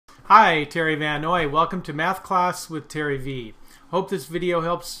Hi, Terry VanNoy. Welcome to Math Class with Terry V. Hope this video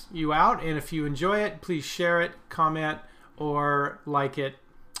helps you out, and if you enjoy it, please share it, comment, or like it.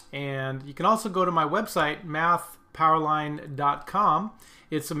 And you can also go to my website, MathPowerLine.com.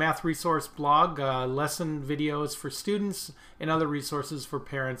 It's a math resource blog, lesson videos for students, and other resources for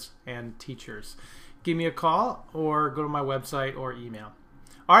parents and teachers. Give me a call or go to my website or email.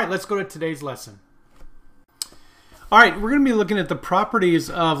 All right, let's go to today's lesson. All right, we're going to be looking at the properties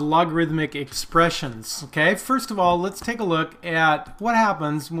of logarithmic expressions. Okay, first of all, let's take a look at what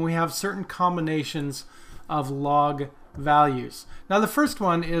happens when we have certain combinations of log values. Now, the first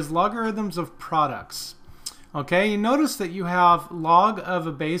one is logarithms of products. Okay, you notice that you have log of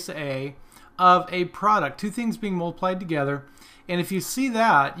a base A of a product, two things being multiplied together. And if you see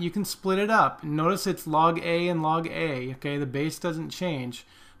that, you can split it up. Notice it's log A and log A. Okay, the base doesn't change,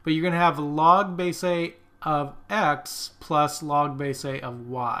 but you're going to have log base A of x plus log base A of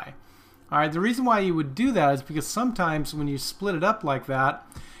y. All right, the reason why you would do that is because sometimes when you split it up like that,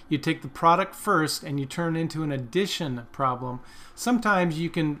 you take the product first and you turn it into an addition problem. Sometimes you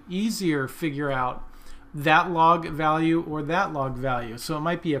can easier figure out that log value or that log value. So it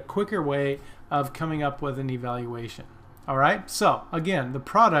might be a quicker way of coming up with an evaluation. All right, so again, the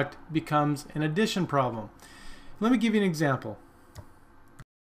product becomes an addition problem. Let me give you an example.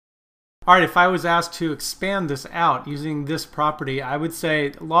 All right, if I was asked to expand this out using this property, I would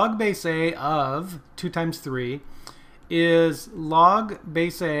say log base A of 2 times 3 is log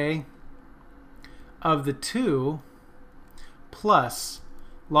base A of the 2 plus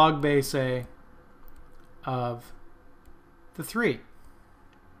log base A of the 3.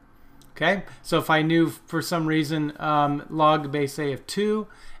 Okay, so if I knew for some reason log base A of 2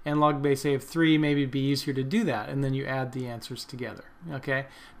 and log base A of 3, maybe it'd be easier to do that, and then you add the answers together. Okay,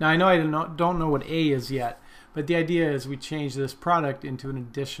 now I know I don't know what A is yet, but the idea is we change this product into an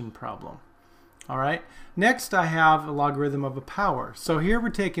addition problem. All right, next I have a logarithm of a power. So here we're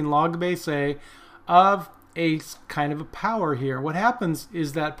taking log base A of a kind of a power here. What happens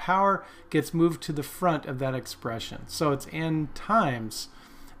is that power gets moved to the front of that expression. So it's n times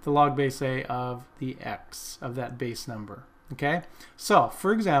the log base A of the x of that base number. Okay, so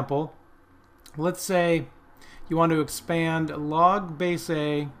for example, let's say you want to expand log base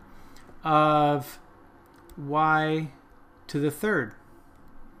A of y to the third.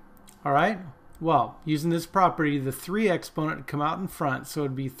 All right, well, using this property, the 3 exponent would come out in front, so it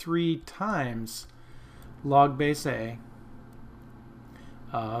would be 3 times log base A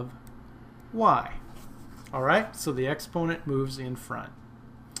of y. All right, so the exponent moves in front.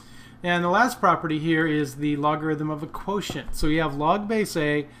 And the last property here is the logarithm of a quotient. So you have log base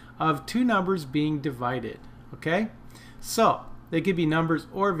A of 2 numbers being divided. Okay? So they could be numbers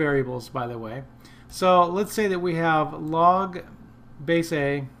or variables, by the way. So let's say that we have log base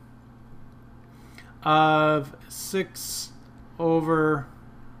A of 6 over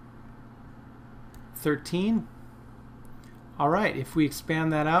 13. All right, if we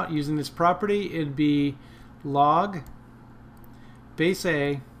expand that out using this property, it'd be log base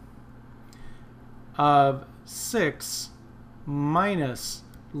A of 6 minus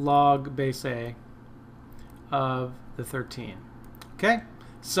log base A of the 13. Okay,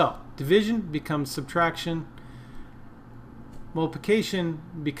 so division becomes subtraction, multiplication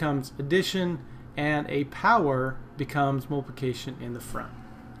becomes addition, and a power becomes multiplication in the front.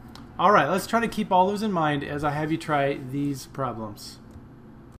 All right, let's try to keep all those in mind as I have you try these problems.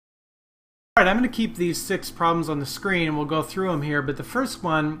 All right, I'm going to keep these 6 problems on the screen and we'll go through them here, but the first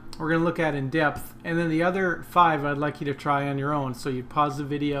one we're going to look at in depth, and then the other 5 I'd like you to try on your own. So you pause the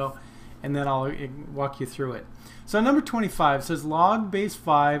video and then I'll walk you through it. So number 25 says log base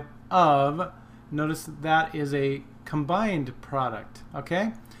 5 of, notice that is a combined product.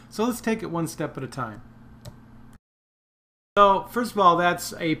 Okay, so let's take it one step at a time. So first of all,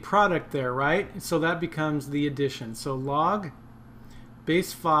 that's a product there, right? So that becomes the addition. So log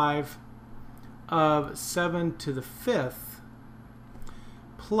base 5 of 7 to the 5th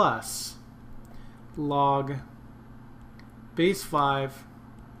plus log base 5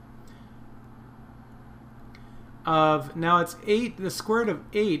 of, now it's 8, the square root of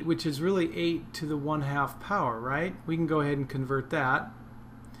 8, which is really 8 to the 1/2 power, right? We can go ahead and convert that.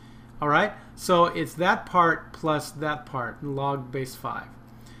 All right, so it's that part plus that part, log base 5.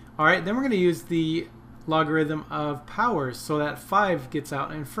 All right, then we're going to use the logarithm of powers, so that 5 gets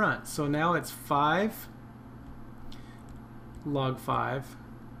out in front. So now it's 5 log 5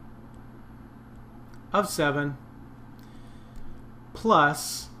 of 7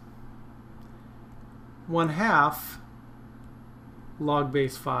 plus 1/2 log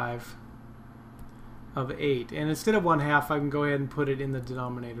base 5 of 8. And instead of 1/2, I can go ahead and put it in the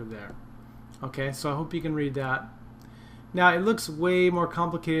denominator there. Okay, so I hope you can read that. Now, it looks way more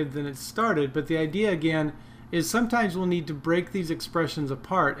complicated than it started, but the idea, again, is sometimes we'll need to break these expressions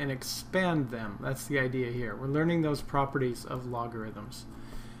apart and expand them. That's the idea here. We're learning those properties of logarithms.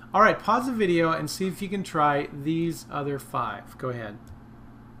 All right, pause the video and see if you can try these other 5. Go ahead.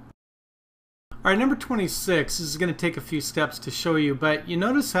 All right, number 26, this is going to take a few steps to show you, but you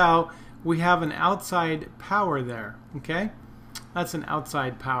notice how we have an outside power there, okay? That's an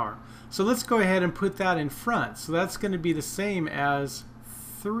outside power. So let's go ahead and put that in front. So that's going to be the same as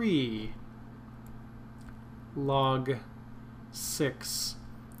 3 log 6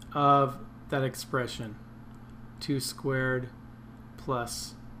 of that expression, 2 squared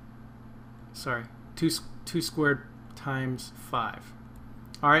plus, sorry, 2 squared times 5.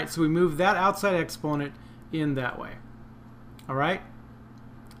 All right, so we move that outside exponent in that way. All right?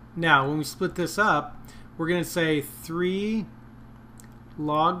 Now, when we split this up, we're going to say 3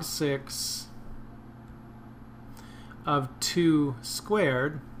 log 6 of 2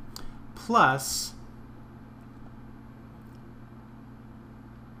 squared plus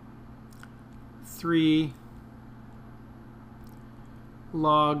 3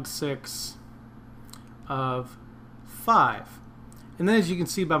 log 6 of 5. And then, as you can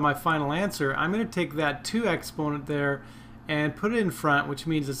see by my final answer, I'm going to take that 2 exponent there and put it in front, which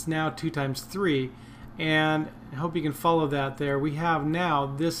means it's now 2 times 3. And I hope you can follow that there. We have now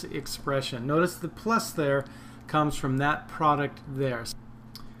this expression. Notice the plus there comes from that product there.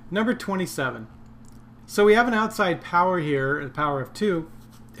 Number 27. So we have an outside power here, a power of 2,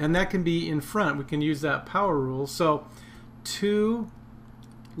 and that can be in front. We can use that power rule. So 2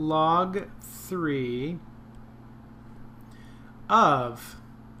 log 3 of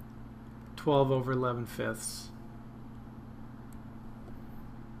 12 over 11/5.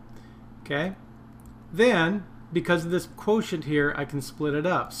 Okay? Then, because of this quotient here, I can split it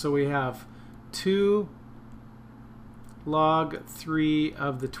up. So we have 2 log 3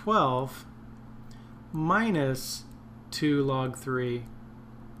 of the 12 minus 2 log 3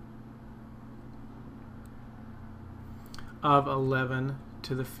 of 11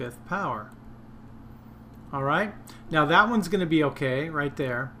 to the 5th power. All right? Now that one's going to be okay right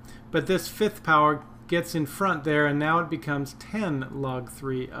there, but this 5th power gets in front there, and now it becomes 10 log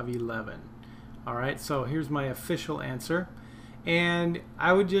 3 of 11. All right, so here's my official answer, and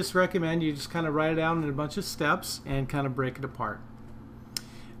I would just recommend you just kind of write it down in a bunch of steps and kind of break it apart.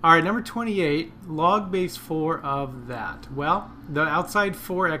 All right, number 28, log base 4 of that. Well, the outside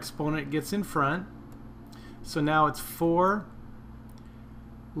 4 exponent gets in front, so now it's 4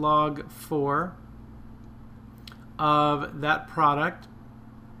 log 4 of that product.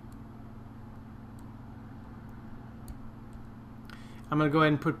 I'm going to go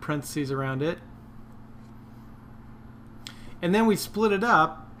ahead and put parentheses around it. And then we split it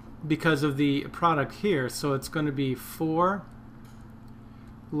up because of the product here. So it's going to be 4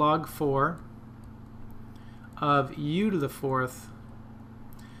 log 4 of u to the 4th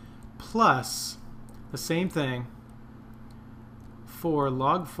plus the same thing, 4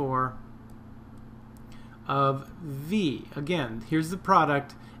 log 4 of v. Again, here's the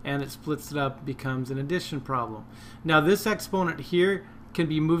product, and it splits it up, becomes an addition problem. Now this exponent here can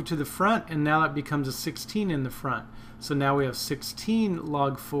be moved to the front, and now it becomes a 16 in the front. So now we have 16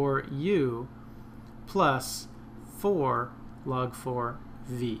 log 4 u plus 4 log 4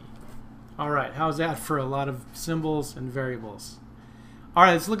 v. All right, how's that for a lot of symbols and variables? All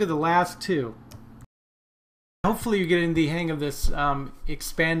right, let's look at the last 2. Hopefully you're getting the hang of this,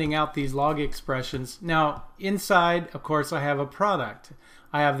 expanding out these log expressions. Now inside, of course, I have a product.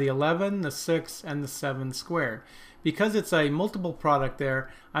 I have the 11, the 6, and the 7 squared. Because it's a multiple product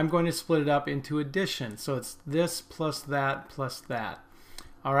there, I'm going to split it up into addition. So it's this plus that plus that.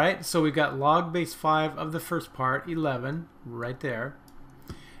 All right, so we've got log base 5 of the first part, 11, right there.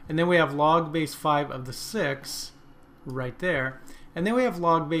 And then we have log base 5 of the 6, right there. And then we have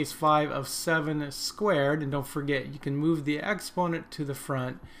log base 5 of 7 squared, and don't forget you can move the exponent to the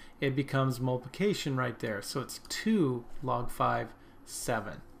front. It becomes multiplication right there. So it's 2 log 5,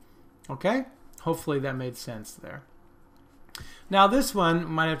 7. Okay? Hopefully that made sense there. Now this one,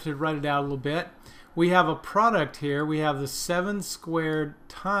 might have to write it out a little bit. We have a product here. We have the 7 squared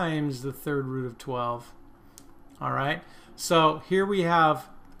times the 3rd root of 12. All right? So here we have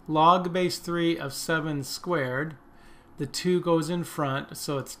log base 3 of 7 squared. The 2 goes in front,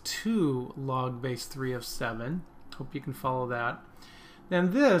 so it's 2 log base 3 of 7. Hope you can follow that.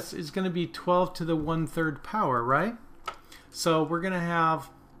 Then this is going to be 12 to the 1/3 power, right? So we're going to have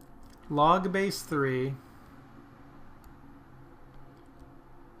log base 3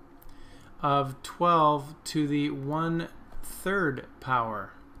 of 12 to the 1/3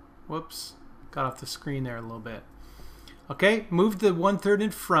 power. Whoops, got off the screen there a little bit. Okay, moved the 1/3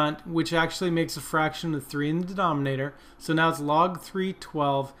 in front, which actually makes a fraction of 3 in the denominator. So now it's log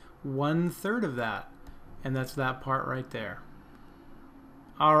 312, 1/3 of that. And that's that part right there.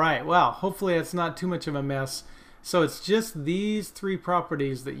 All right, well, hopefully it's not too much of a mess. So it's just these three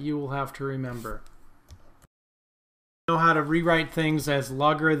properties that you will have to remember. You know how to rewrite things as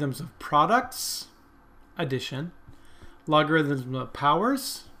logarithms of products, addition, logarithms of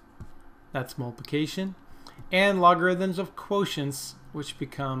powers, that's multiplication, and logarithms of quotients, which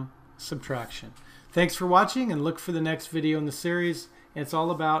become subtraction. Thanks for watching, and look for the next video in the series. It's all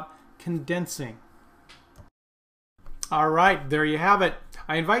about condensing. All right, there you have it.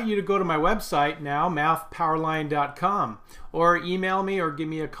 I invite you to go to my website now, MathPowerLine.com, or email me or give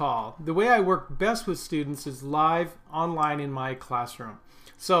me a call. The way I work best with students is live online in my classroom.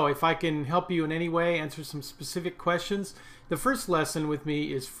 So if I can help you in any way, answer some specific questions, the first lesson with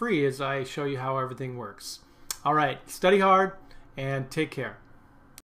me is free as I show you how everything works. All right, study hard and take care.